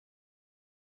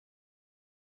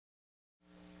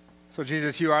So,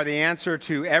 Jesus, you are the answer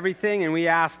to everything, and we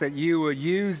ask that you would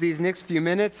use these next few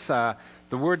minutes, the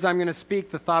words I'm going to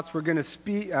speak, the thoughts we're going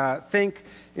to think,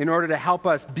 in order to help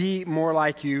us be more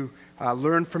like you,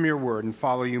 learn from your word, and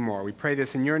follow you more. We pray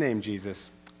this in your name,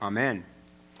 Jesus. Amen.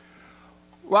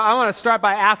 Well, I want to start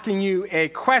by asking you a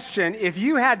question. If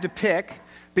you had to pick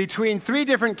between three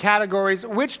different categories,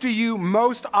 which do you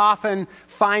most often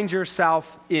find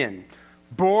yourself in?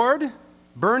 Bored,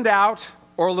 burned out,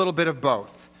 or a little bit of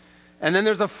both? And then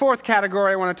there's a fourth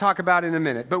category I want to talk about in a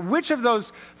minute. But which of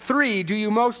those three do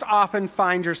you most often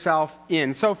find yourself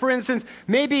in? So, for instance,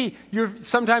 maybe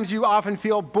sometimes you often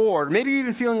feel bored. Maybe you're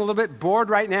even feeling a little bit bored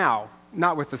right now.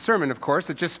 Not with the sermon, of course.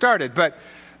 It just started. But,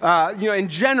 in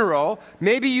general,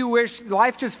 maybe you wish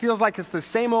life just feels like it's the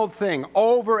same old thing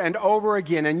over and over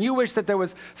again. And you wish that there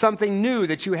was something new,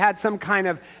 that you had some kind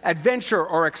of adventure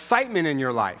or excitement in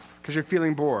your life because you're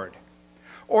feeling bored.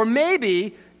 Or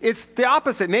maybe it's the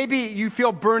opposite. Maybe you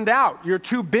feel burned out. You're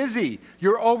too busy.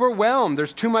 You're overwhelmed.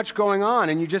 There's too much going on,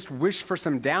 and you just wish for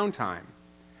some downtime.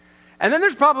 And then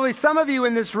there's probably some of you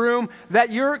in this room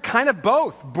that you're kind of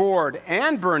both bored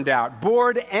and burned out,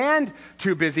 bored and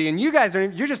too busy, and you're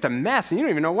just a mess, and you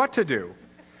don't even know what to do.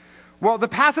 Well, the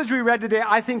passage we read today,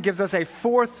 I think, gives us a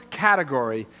fourth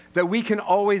category that we can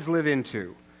always live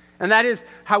into. And that is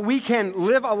how we can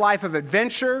live a life of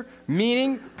adventure,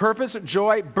 meaning, purpose,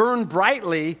 joy, burn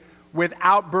brightly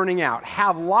without burning out.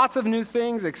 Have lots of new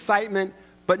things, excitement,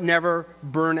 but never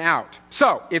burn out.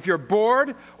 So, if you're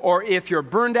bored, or if you're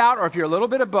burned out, or if you're a little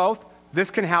bit of both,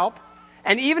 this can help.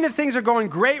 And even if things are going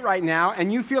great right now,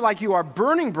 and you feel like you are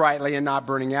burning brightly and not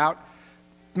burning out,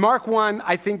 Mark 1,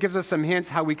 I think, gives us some hints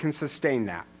how we can sustain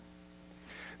that.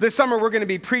 This summer, we're going to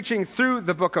be preaching through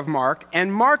the book of Mark,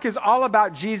 and Mark is all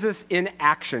about Jesus in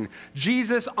action,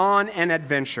 Jesus on an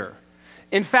adventure.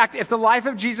 In fact, if the life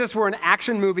of Jesus were an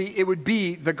action movie, it would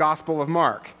be the Gospel of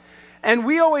Mark. And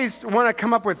we always want to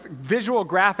come up with visual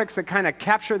graphics that kind of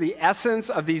capture the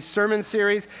essence of these sermon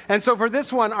series. And so for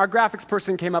this one, our graphics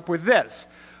person came up with this,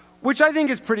 which I think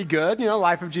is pretty good.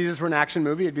 Life of Jesus were an action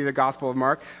movie, it'd be the Gospel of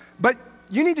Mark. But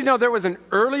you need to know there was an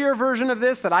earlier version of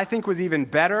this that I think was even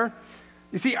better.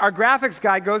 You see, our graphics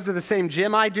guy goes to the same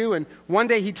gym I do, and one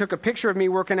day he took a picture of me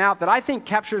working out that I think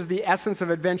captures the essence of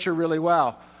adventure really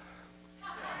well.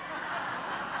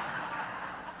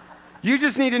 You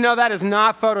just need to know that is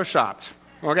not photoshopped.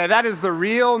 Okay, that is the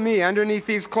real me underneath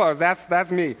these clothes.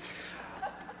 That's me.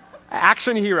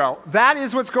 Action hero. That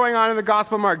is what's going on in the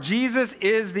Gospel of Mark. Jesus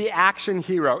is the action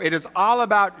hero. It is all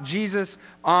about Jesus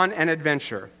on an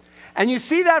adventure. And you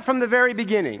see that from the very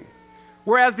beginning.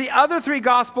 Whereas the other three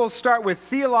Gospels start with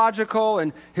theological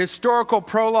and historical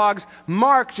prologues,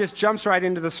 Mark just jumps right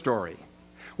into the story.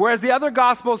 Whereas the other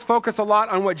Gospels focus a lot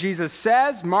on what Jesus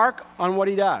says, Mark on what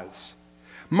he does.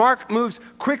 Mark moves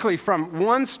quickly from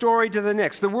one story to the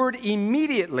next. The word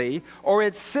immediately, or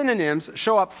its synonyms,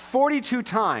 show up 42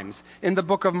 times in the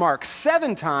book of Mark,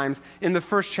 7 times in the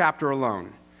first chapter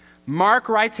alone. Mark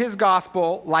writes his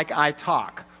Gospel like I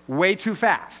talk, way too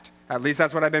fast. At least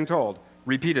that's what I've been told,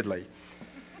 repeatedly.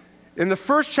 In the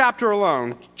first chapter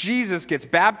alone, Jesus gets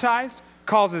baptized,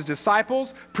 calls his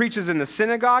disciples, preaches in the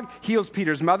synagogue, heals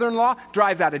Peter's mother-in-law,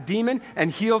 drives out a demon,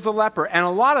 and heals a leper. And a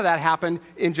lot of that happened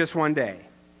in just one day.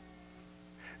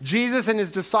 Jesus and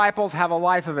his disciples have a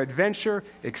life of adventure,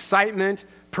 excitement,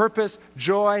 purpose,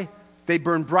 joy. They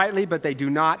burn brightly, but they do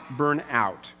not burn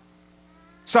out.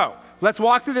 So, let's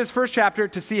walk through this first chapter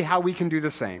to see how we can do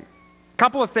the same. A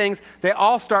couple of things. They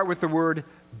all start with the word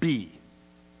be.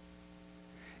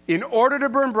 In order to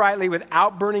burn brightly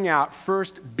without burning out,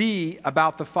 first be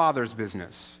about the Father's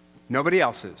business. Nobody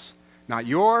else's. Not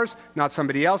yours, not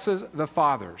somebody else's, the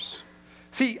Father's.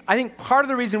 See, I think part of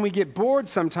the reason we get bored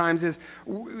sometimes is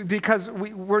because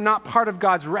we're not part of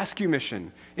God's rescue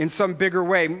mission in some bigger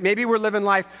way. Maybe we're living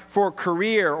life for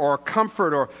career or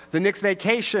comfort or the next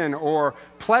vacation or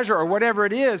pleasure or whatever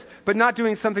it is, but not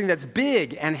doing something that's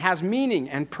big and has meaning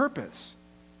and purpose.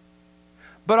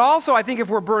 But also, I think if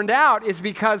we're burned out, it's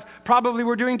because probably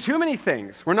we're doing too many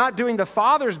things. We're not doing the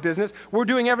Father's business. We're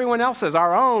doing everyone else's,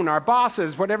 our own, our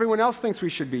bosses, what everyone else thinks we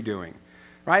should be doing,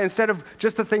 right? Instead of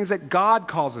just the things that God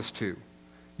calls us to.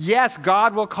 Yes,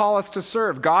 God will call us to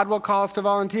serve. God will call us to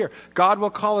volunteer. God will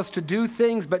call us to do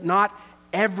things, but not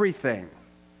everything.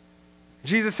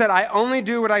 Jesus said, I only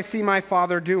do what I see my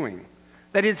Father doing.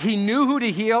 That is, he knew who to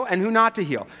heal and who not to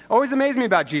heal. Always amazed me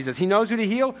about Jesus. He knows who to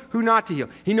heal, who not to heal.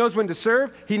 He knows when to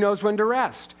serve, he knows when to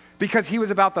rest. Because he was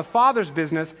about the Father's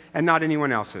business and not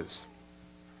anyone else's.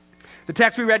 The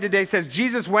text we read today says,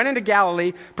 Jesus went into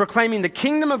Galilee proclaiming the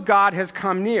kingdom of God has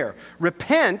come near.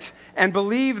 Repent and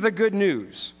believe the good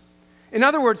news. In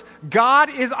other words, God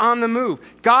is on the move.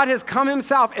 God has come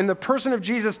himself in the person of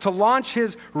Jesus to launch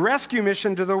his rescue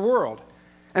mission to the world.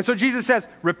 And so Jesus says,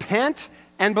 repent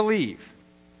and believe.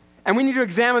 And we need to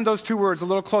examine those two words a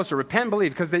little closer, repent and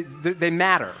believe, because they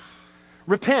matter.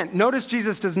 Repent. Notice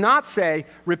Jesus does not say,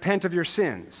 repent of your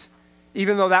sins,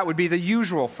 even though that would be the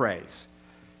usual phrase.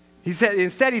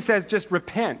 Instead, he says, just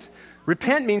repent.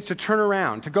 Repent means to turn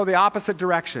around, to go the opposite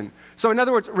direction. So in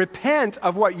other words, repent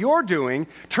of what you're doing,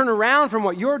 turn around from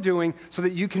what you're doing so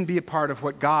that you can be a part of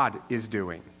what God is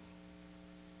doing.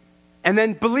 And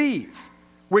then believe,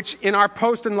 which in our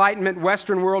post-Enlightenment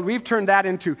Western world, we've turned that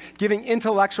into giving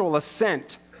intellectual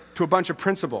assent to a bunch of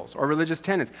principles or religious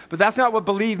tenets. But that's not what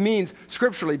believe means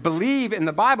scripturally. Believe in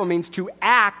the Bible means to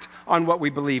act on what we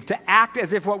believe, to act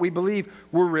as if what we believe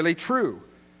were really true.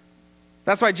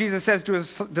 That's why Jesus says to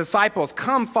his disciples,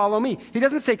 come, follow me. He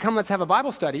doesn't say, come, let's have a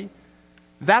Bible study.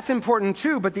 That's important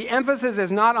too, but the emphasis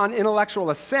is not on intellectual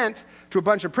assent to a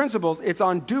bunch of principles. It's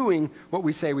on doing what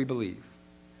we say we believe.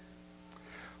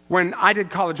 When I did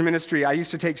college ministry, I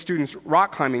used to take students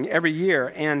rock climbing every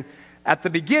year, and at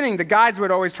the beginning, the guides would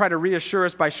always try to reassure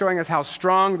us by showing us how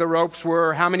strong the ropes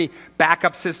were, how many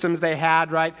backup systems they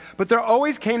had, right? But there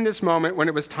always came this moment when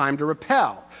it was time to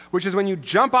rappel, which is when you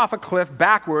jump off a cliff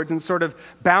backwards and sort of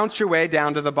bounce your way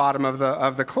down to the bottom of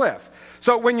the cliff.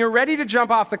 So when you're ready to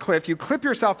jump off the cliff, you clip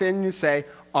yourself in and you say,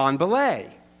 en belay.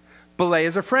 Belay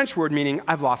is a French word meaning,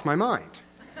 I've lost my mind.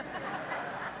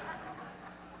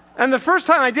 And the first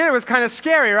time I did it was kind of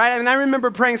scary, right? I mean, I remember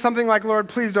praying something like, Lord,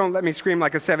 please don't let me scream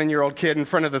like a 7-year-old kid in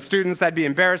front of the students. That'd be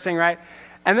embarrassing, right?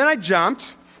 And then I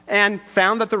jumped and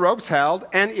found that the ropes held,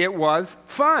 and it was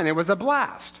fun. It was a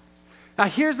blast. Now,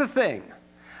 here's the thing.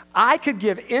 I could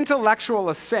give intellectual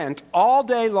assent all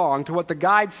day long to what the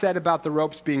guide said about the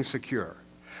ropes being secure.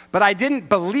 But I didn't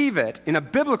believe it in a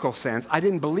biblical sense. I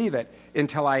didn't believe it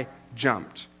until I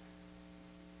jumped.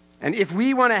 And if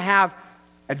we want to have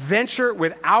adventure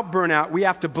without burnout, we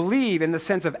have to believe in the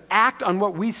sense of act on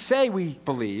what we say we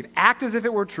believe, act as if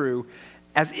it were true,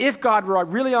 as if God were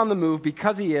really on the move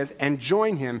because he is, and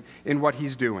join him in what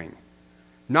he's doing.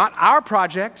 Not our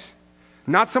project,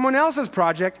 not someone else's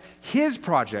project, his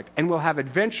project, and we'll have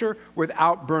adventure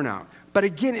without burnout. But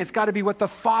again, it's got to be what the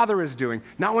Father is doing,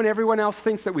 not what everyone else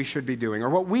thinks that we should be doing or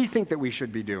what we think that we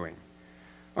should be doing.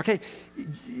 Okay,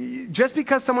 just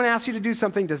because someone asks you to do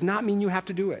something does not mean you have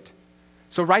to do it.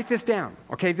 So write this down,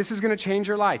 okay? This is going to change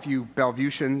your life, you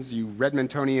Bellevutians, you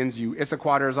Redmontonians, you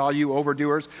Issaquatters, all you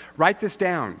overdoers. Write this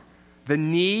down. The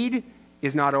need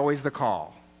is not always the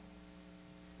call.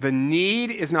 The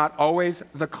need is not always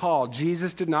the call.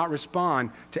 Jesus did not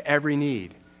respond to every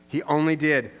need. He only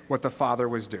did what the Father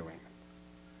was doing.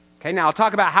 Okay, now I'll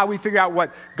talk about how we figure out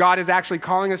what God is actually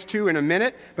calling us to in a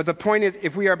minute, but the point is,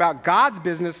 if we are about God's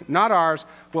business, not ours,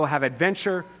 we'll have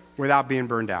adventure without being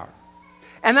burned out.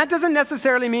 And that doesn't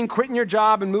necessarily mean quitting your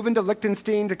job and moving to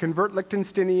Liechtenstein to convert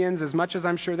Liechtensteinians, as much as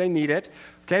I'm sure they need it.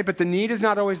 Okay, but the need is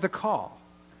not always the call.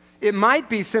 It might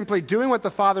be simply doing what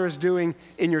the Father is doing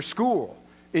in your school,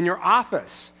 in your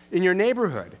office, in your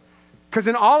neighborhood. Because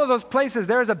in all of those places,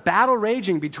 there is a battle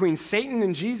raging between Satan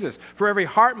and Jesus for every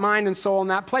heart, mind, and soul in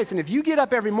that place. And if you get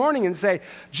up every morning and say,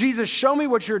 Jesus, show me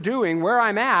what you're doing, where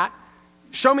I'm at,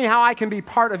 show me how I can be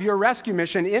part of your rescue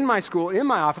mission in my school, in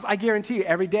my office, I guarantee you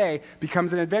every day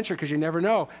becomes an adventure because you never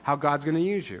know how God's going to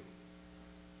use you.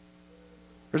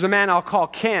 There's a man I'll call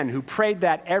Ken who prayed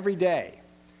that every day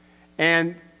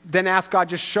and then asked God,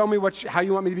 just show me how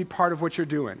you want me to be part of what you're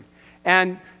doing.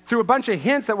 And through a bunch of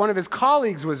hints that one of his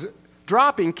colleagues was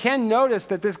dropping, Ken noticed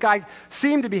that this guy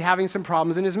seemed to be having some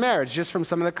problems in his marriage just from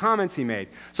some of the comments he made.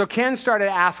 So Ken started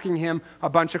asking him a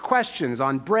bunch of questions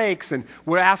on breaks and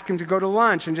would ask him to go to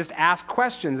lunch and just ask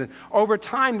questions. And over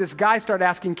time, this guy started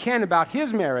asking Ken about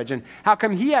his marriage and how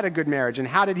come he had a good marriage and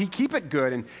how did he keep it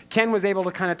good. And Ken was able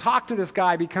to kind of talk to this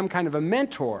guy, become kind of a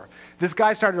mentor. This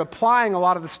guy started applying a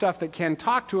lot of the stuff that Ken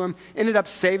talked to him, ended up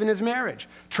saving his marriage,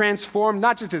 transformed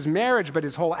not just his marriage, but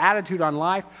his whole attitude on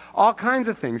life, all kinds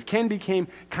of things. Ken became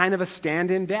kind of a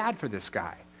stand-in dad for this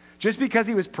guy. Just because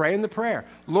he was praying the prayer,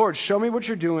 Lord, show me what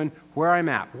you're doing, where I'm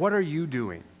at. What are you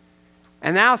doing?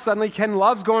 And now suddenly Ken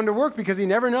loves going to work because he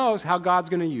never knows how God's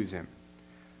going to use him.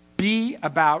 Be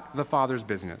about the Father's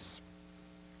business.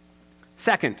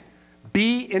 Second,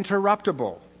 be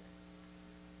interruptible.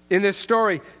 In this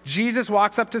story, Jesus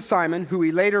walks up to Simon, who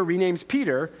he later renames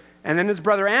Peter, and then his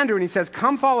brother Andrew, and he says,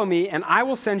 come follow me, and I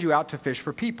will send you out to fish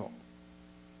for people.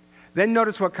 Then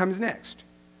notice what comes next.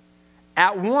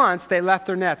 At once, they left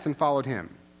their nets and followed him.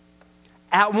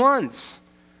 At once.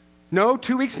 No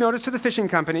 2 weeks' notice to the fishing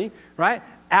company, right?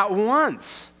 At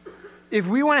once. if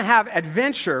we want to have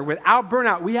adventure without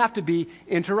burnout, we have to be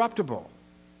interruptible.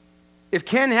 If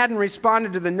Ken hadn't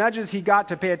responded to the nudges he got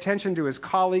to pay attention to his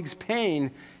colleague's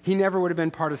pain, he never would have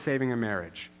been part of saving a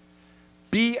marriage.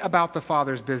 Be about the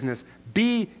Father's business.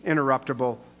 Be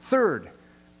interruptible. Third,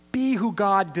 be who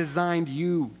God designed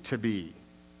you to be.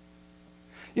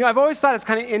 You know, I've always thought it's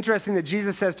kind of interesting that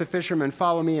Jesus says to fishermen,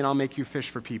 follow me and I'll make you fish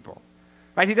for people.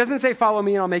 Right? He doesn't say, follow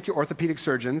me and I'll make you orthopedic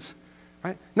surgeons.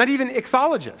 Right? Not even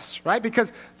ichthyologists, right?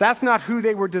 Because that's not who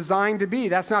they were designed to be.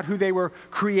 That's not who they were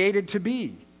created to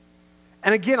be.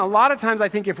 And again, a lot of times I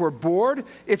think if we're bored,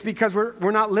 it's because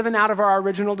we're not living out of our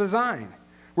original design.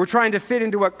 We're trying to fit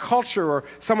into what culture or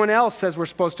someone else says we're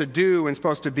supposed to do and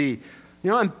supposed to be. You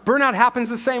know, and burnout happens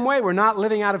the same way. We're not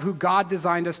living out of who God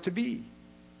designed us to be.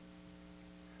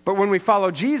 But when we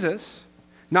follow Jesus,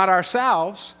 not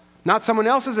ourselves, not someone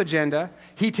else's agenda,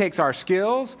 he takes our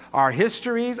skills, our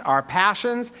histories, our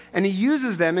passions, and he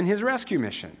uses them in his rescue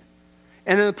mission.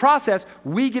 And in the process,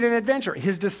 we get an adventure.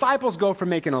 His disciples go from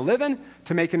making a living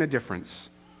to making a difference,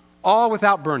 all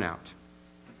without burnout.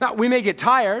 Now, we may get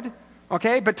tired,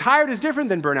 okay, but tired is different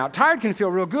than burnout. Tired can feel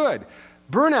real good.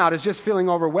 Burnout is just feeling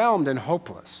overwhelmed and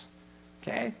hopeless,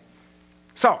 okay?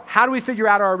 So, how do we figure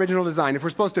out our original design? If we're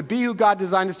supposed to be who God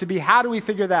designed us to be, how do we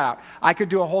figure that out? I could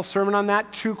do a whole sermon on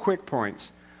that. 2 quick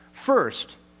points.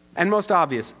 First, and most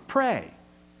obvious, pray.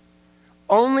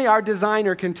 Only our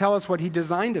designer can tell us what he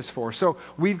designed us for. So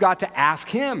we've got to ask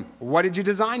him, what did you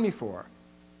design me for?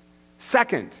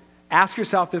 Second, ask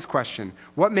yourself this question.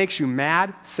 What makes you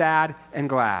mad, sad, and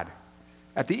glad?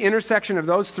 At the intersection of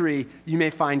those three, you may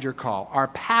find your call. Our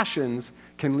passions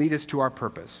can lead us to our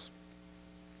purpose.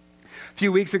 A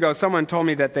few weeks ago, someone told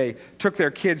me that they took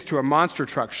their kids to a monster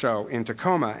truck show in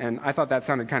Tacoma, and I thought that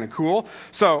sounded kind of cool.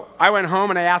 So I went home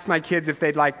and I asked my kids if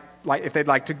they'd like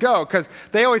to go, because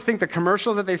they always think the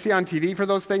commercials that they see on TV for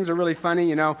those things are really funny.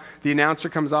 You know, the announcer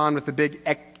comes on with the big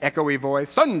echoey voice,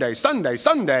 Sunday, Sunday,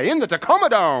 Sunday in the Tacoma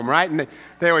Dome, right? And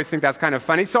they always think that's kind of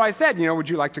funny. So I said, you know, would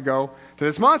you like to go to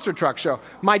this monster truck show?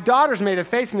 My daughters made a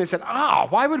face and they said,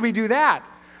 why would we do that?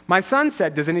 My son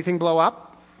said, does anything blow up?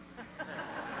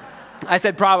 I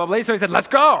said, probably. So he said, let's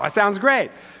go. That sounds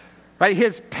great. Right?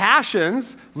 His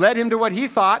passions led him to what he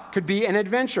thought could be an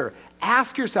adventure.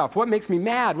 Ask yourself, what makes me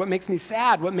mad? What makes me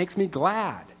sad? What makes me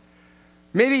glad?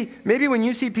 Maybe when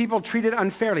you see people treated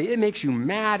unfairly, it makes you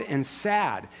mad and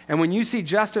sad. And when you see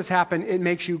justice happen, it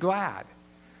makes you glad.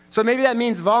 So maybe that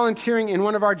means volunteering in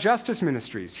one of our justice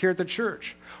ministries here at the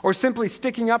church, or simply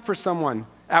sticking up for someone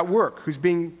at work who's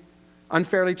being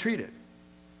unfairly treated.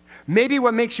 Maybe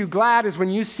what makes you glad is when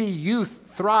you see youth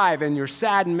thrive and you're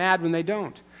sad and mad when they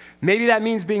don't. Maybe that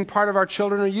means being part of our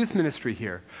children or youth ministry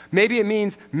here. Maybe it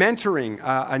means mentoring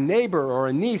a neighbor or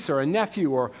a niece or a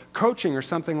nephew or coaching or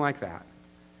something like that.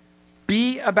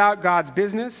 Be about God's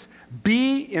business.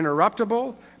 Be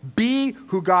interruptible. Be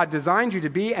who God designed you to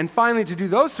be. And finally, to do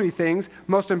those three things,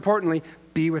 most importantly,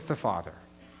 be with the Father.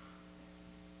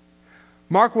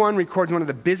 Mark 1 records one of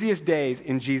the busiest days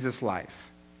in Jesus' life.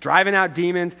 Driving out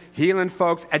demons, healing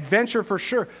folks, adventure for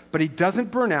sure, but he doesn't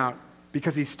burn out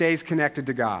because he stays connected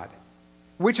to God,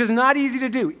 which is not easy to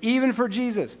do, even for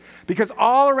Jesus, because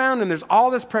all around him there's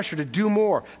all this pressure to do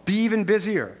more, be even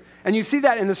busier. And you see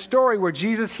that in the story where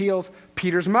Jesus heals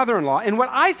Peter's mother-in-law, in what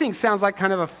I think sounds like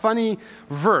kind of a funny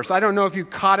verse. I don't know if you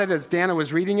caught it as Dana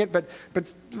was reading it, but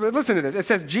listen to this. It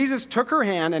says, Jesus took her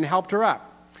hand and helped her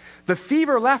up. The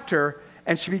fever left her,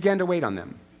 and she began to wait on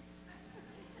them.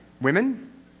 Women?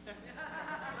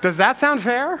 Does that sound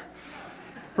fair?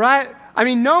 Right? I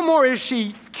mean, no more is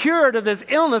she cured of this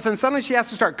illness and suddenly she has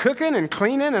to start cooking and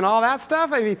cleaning and all that stuff.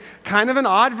 I mean, kind of an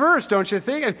odd verse, don't you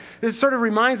think? And this sort of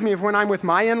reminds me of when I'm with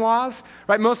my in-laws,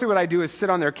 right? Mostly what I do is sit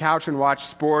on their couch and watch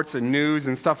sports and news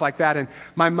and stuff like that. And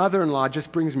my mother-in-law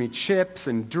just brings me chips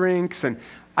and drinks, and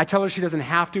I tell her she doesn't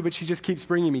have to, but she just keeps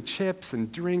bringing me chips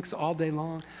and drinks all day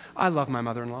long. I love my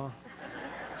mother-in-law.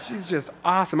 She's just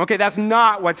awesome. Okay, that's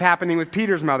not what's happening with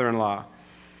Peter's mother-in-law.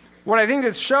 What I think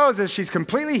this shows is she's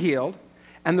completely healed,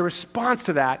 and the response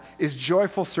to that is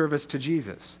joyful service to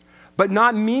Jesus, but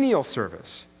not menial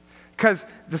service. Because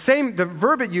the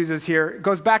verb it uses here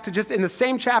goes back to just in the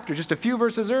same chapter, just a few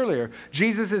verses earlier.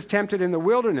 Jesus is tempted in the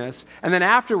wilderness, and then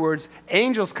afterwards,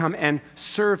 angels come and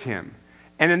serve him.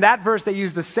 And in that verse, they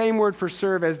use the same word for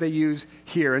serve as they use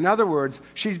here. In other words,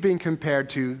 she's being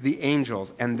compared to the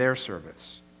angels and their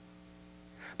service.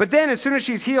 But then, as soon as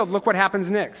she's healed, look what happens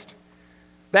next.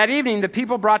 That evening, the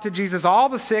people brought to Jesus all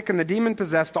the sick and the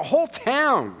demon-possessed. The whole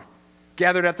town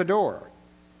gathered at the door.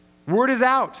 Word is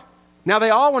out. Now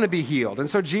they all want to be healed. And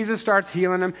so Jesus starts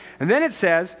healing them. And then it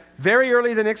says, very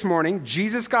early the next morning,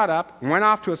 Jesus got up, went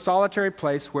off to a solitary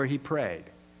place where he prayed.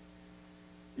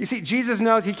 You see, Jesus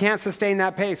knows he can't sustain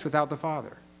that pace without the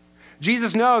Father.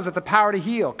 Jesus knows that the power to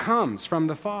heal comes from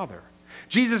the Father.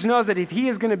 Jesus knows that if he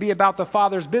is going to be about the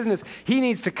Father's business, he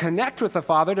needs to connect with the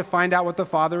Father to find out what the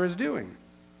Father is doing.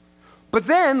 But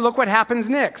then, look what happens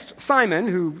next. Simon,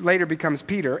 who later becomes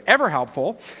Peter, ever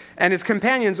helpful, and his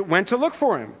companions went to look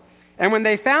for him. And when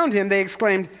they found him, they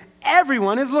exclaimed,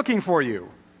 "Everyone is looking for you."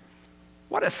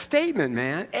 What a statement,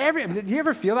 man. Did you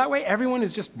ever feel that way? Everyone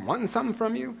is just wanting something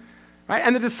from you? Right?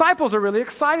 And the disciples are really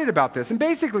excited about this. And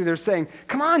basically they're saying,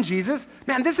 come on, Jesus.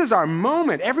 Man, this is our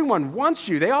moment. Everyone wants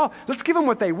you. Let's give them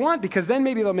what they want, because then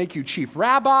maybe they'll make you chief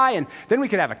rabbi, and then we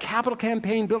could have a capital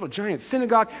campaign, build a giant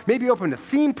synagogue, maybe open a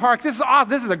theme park. This is awesome.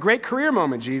 This is a great career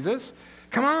moment, Jesus.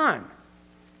 Come on.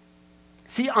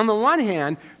 See, on the one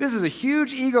hand, this is a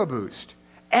huge ego boost.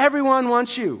 Everyone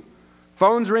wants you.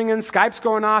 Phone's ringing, Skype's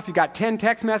going off, you got 10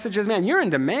 text messages. Man, you're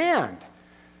in demand.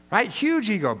 Right? Huge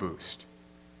ego boost.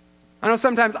 I know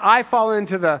sometimes I fall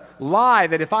into the lie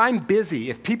that if I'm busy,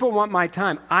 if people want my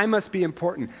time, I must be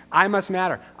important, I must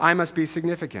matter, I must be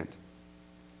significant.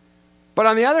 But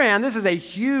on the other hand, this is a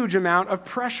huge amount of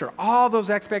pressure, all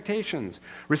those expectations.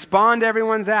 Respond to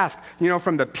everyone's ask,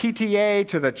 from the PTA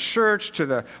to the church to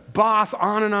the boss,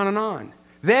 on and on and on.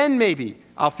 Then maybe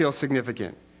I'll feel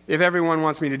significant. If everyone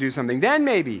wants me to do something, then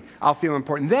maybe I'll feel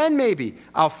important. Then maybe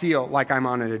I'll feel like I'm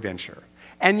on an adventure.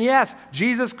 And yes,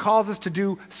 Jesus calls us to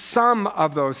do some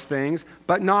of those things,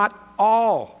 but not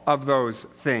all of those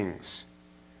things.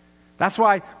 That's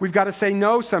why we've got to say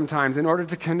no sometimes in order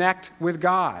to connect with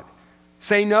God.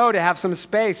 Say no to have some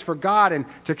space for God and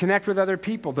to connect with other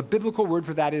people. The biblical word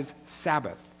for that is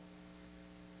Sabbath.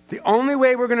 The only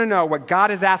way we're going to know what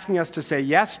God is asking us to say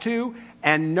yes to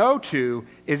and no to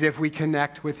is if we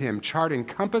connect with him. Chart and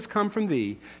compass come from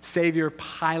thee, Savior,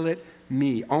 pilot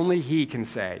me. Only he can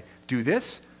say, do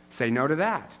this, say no to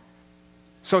that.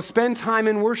 So spend time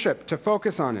in worship to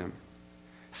focus on him.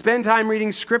 Spend time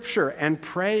reading scripture and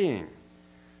praying.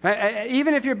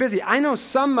 Even if you're busy, I know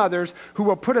some mothers who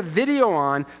will put a video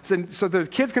on so the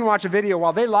kids can watch a video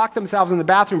while they lock themselves in the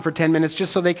bathroom for 10 minutes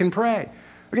just so they can pray.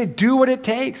 Okay, do what it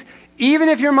takes. Even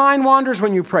if your mind wanders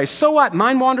when you pray. So what?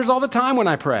 Mind wanders all the time when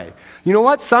I pray. You know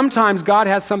what? Sometimes God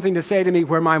has something to say to me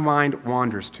where my mind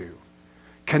wanders to.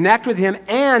 Connect with him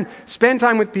and spend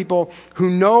time with people who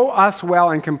know us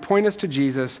well and can point us to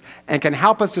Jesus and can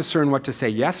help us discern what to say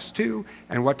yes to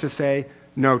and what to say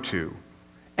no to,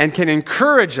 and can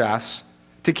encourage us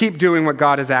to keep doing what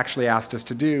God has actually asked us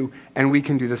to do, and we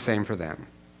can do the same for them.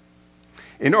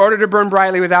 In order to burn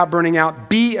brightly without burning out,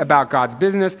 be about God's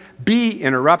business, be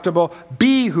interruptible,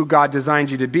 be who God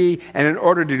designed you to be, and in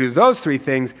order to do those three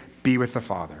things, be with the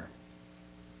Father.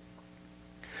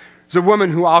 There's a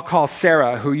woman who I'll call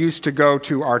Sarah, who used to go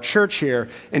to our church here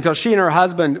until she and her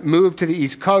husband moved to the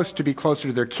East Coast to be closer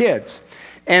to their kids.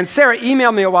 And Sarah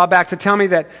emailed me a while back to tell me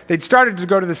that they'd started to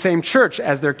go to the same church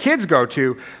as their kids go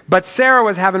to, but Sarah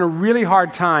was having a really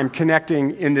hard time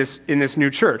connecting in this new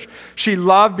church. She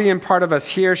loved being part of us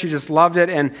here. She just loved it.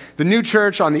 And the new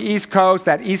church on the East Coast,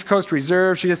 that East Coast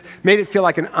Reserve, she just made it feel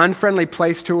like an unfriendly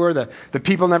place to her. The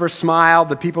people never smiled.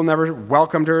 The people never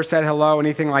welcomed her, said hello,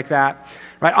 anything like that.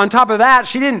 Right? On top of that,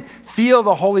 she didn't feel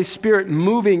the Holy Spirit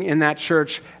moving in that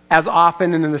church as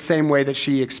often and in the same way that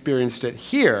she experienced it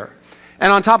here.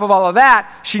 And on top of all of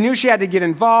that, she knew she had to get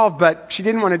involved, but she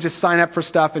didn't want to just sign up for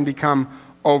stuff and become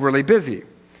overly busy.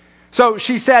 So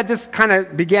she said this kind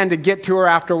of began to get to her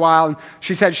after a while, and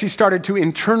she said she started to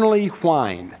internally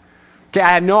whine. Okay, I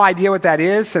had no idea what that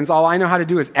is, since all I know how to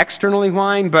do is externally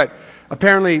whine, but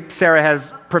apparently Sarah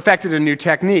has perfected a new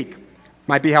technique.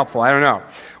 Might be helpful, I don't know.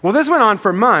 Well, this went on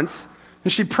for months,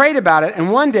 and she prayed about it,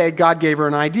 and one day God gave her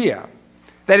an idea.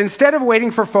 That instead of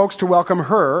waiting for folks to welcome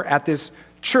her at this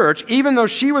church, even though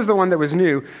she was the one that was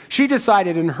new, she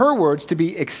decided, in her words, to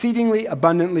be exceedingly,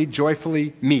 abundantly,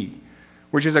 joyfully me,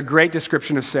 which is a great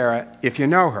description of Sarah if you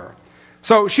know her.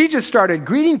 So she just started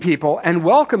greeting people and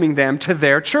welcoming them to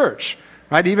their church,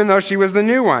 right? Even though she was the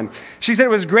new one. She said it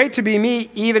was great to be me,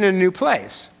 even in a new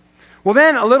place. Well,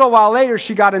 then a little while later,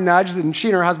 she got a nudge, and she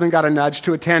and her husband got a nudge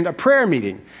to attend a prayer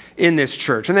meeting in this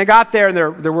church. And they got there, and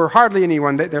there was hardly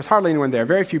anyone there,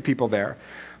 very few people there.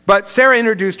 But Sarah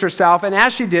introduced herself, and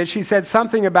as she did, she said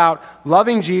something about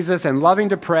loving Jesus and loving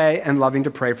to pray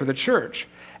for the church.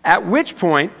 At which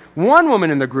point, one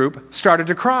woman in the group started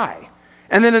to cry.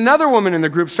 And then another woman in the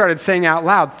group started saying out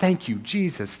loud, "Thank you,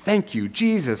 Jesus. Thank you,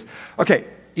 Jesus." Okay,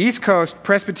 East Coast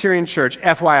Presbyterian Church,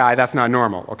 FYI, that's not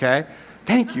normal, okay?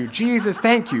 Thank you, Jesus.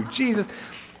 Thank you, Jesus.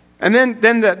 And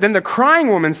then the crying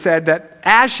woman said that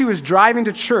as she was driving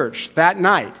to church that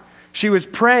night, she was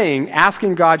praying,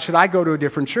 asking God, should I go to a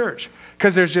different church?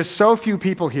 Because there's just so few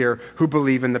people here who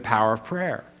believe in the power of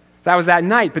prayer. That was that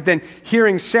night. But then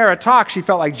hearing Sarah talk, she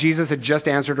felt like Jesus had just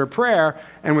answered her prayer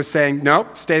and was saying,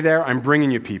 nope, stay there, I'm bringing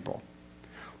you people.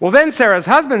 Well, then Sarah's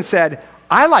husband said,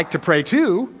 I like to pray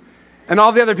too. And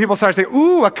all the other people started saying,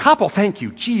 ooh, a couple, thank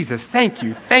you, Jesus, thank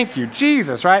you,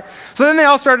 Jesus, right? So then they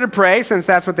all started to pray, since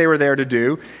that's what they were there to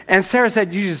do. And Sarah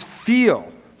said, you just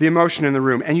feel the emotion in the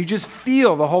room, and you just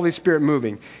feel the Holy Spirit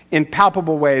moving in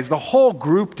palpable ways. The whole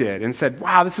group did, and said,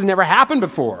 wow, this has never happened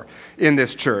before in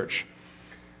this church.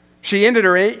 She ended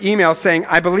her email saying,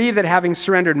 I believe that having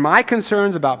surrendered my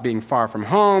concerns about being far from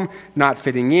home, not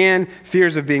fitting in,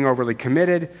 fears of being overly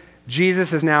committed,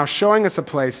 Jesus is now showing us a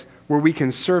place where we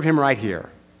can serve him right here.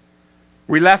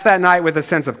 We left that night with a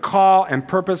sense of call and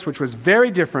purpose, which was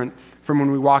very different from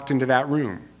when we walked into that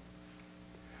room.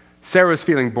 Sarah was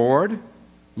feeling bored,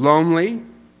 lonely,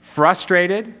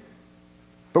 frustrated,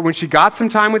 but when she got some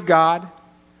time with God,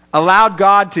 allowed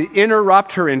God to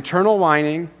interrupt her internal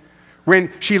whining,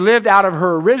 when she lived out of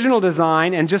her original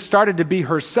design and just started to be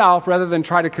herself rather than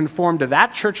try to conform to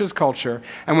that church's culture,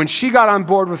 and when she got on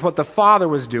board with what the Father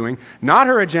was doing, not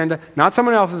her agenda, not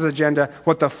someone else's agenda,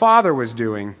 what the Father was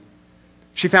doing,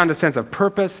 she found a sense of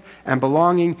purpose and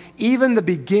belonging, even the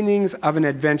beginnings of an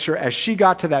adventure as she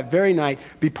got to that very night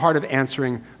be part of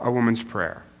answering a woman's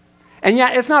prayer. And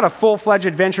yet, it's not a full-fledged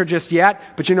adventure just yet,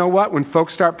 but you know what? When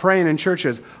folks start praying in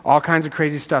churches, all kinds of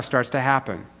crazy stuff starts to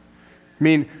happen. I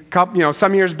mean,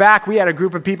 some years back, we had a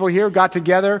group of people here got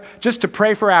together just to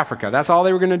pray for Africa. That's all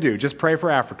they were going to do, just pray for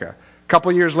Africa. A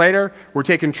couple years later, we're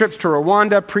taking trips to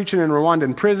Rwanda, preaching in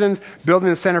Rwandan prisons, building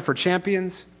a center for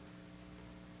champions.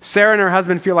 Sarah and her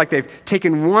husband feel like they've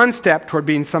taken one step toward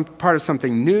being part of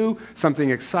something new, something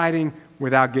exciting,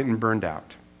 without getting burned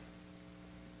out.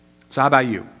 So how about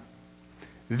you?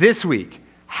 This week,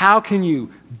 how can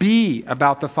you be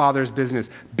about the Father's business,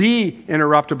 be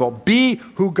interruptible, be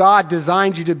who God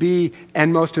designed you to be,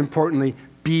 and most importantly,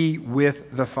 be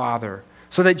with the Father,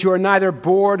 so that you are neither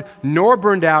bored nor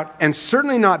burned out, and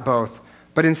certainly not both,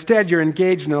 but instead you're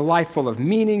engaged in a life full of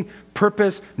meaning,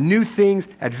 purpose, new things,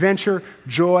 adventure,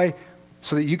 joy,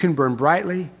 so that you can burn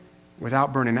brightly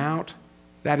without burning out.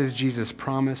 That is Jesus'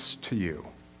 promise to you.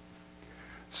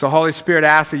 So Holy Spirit,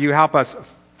 asks that you help us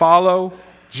follow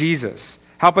Jesus.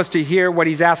 Help us to hear what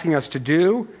he's asking us to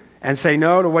do and say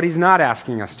no to what he's not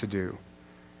asking us to do.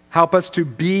 Help us to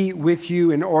be with you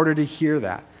in order to hear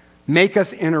that. Make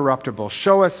us interruptible.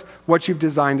 Show us what you've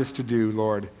designed us to do,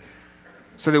 Lord,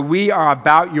 so that we are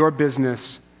about your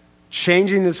business,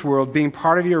 changing this world, being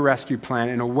part of your rescue plan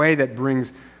in a way that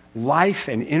brings life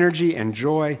and energy and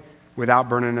joy without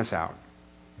burning us out.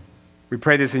 We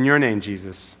pray this in your name,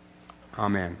 Jesus.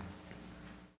 Amen.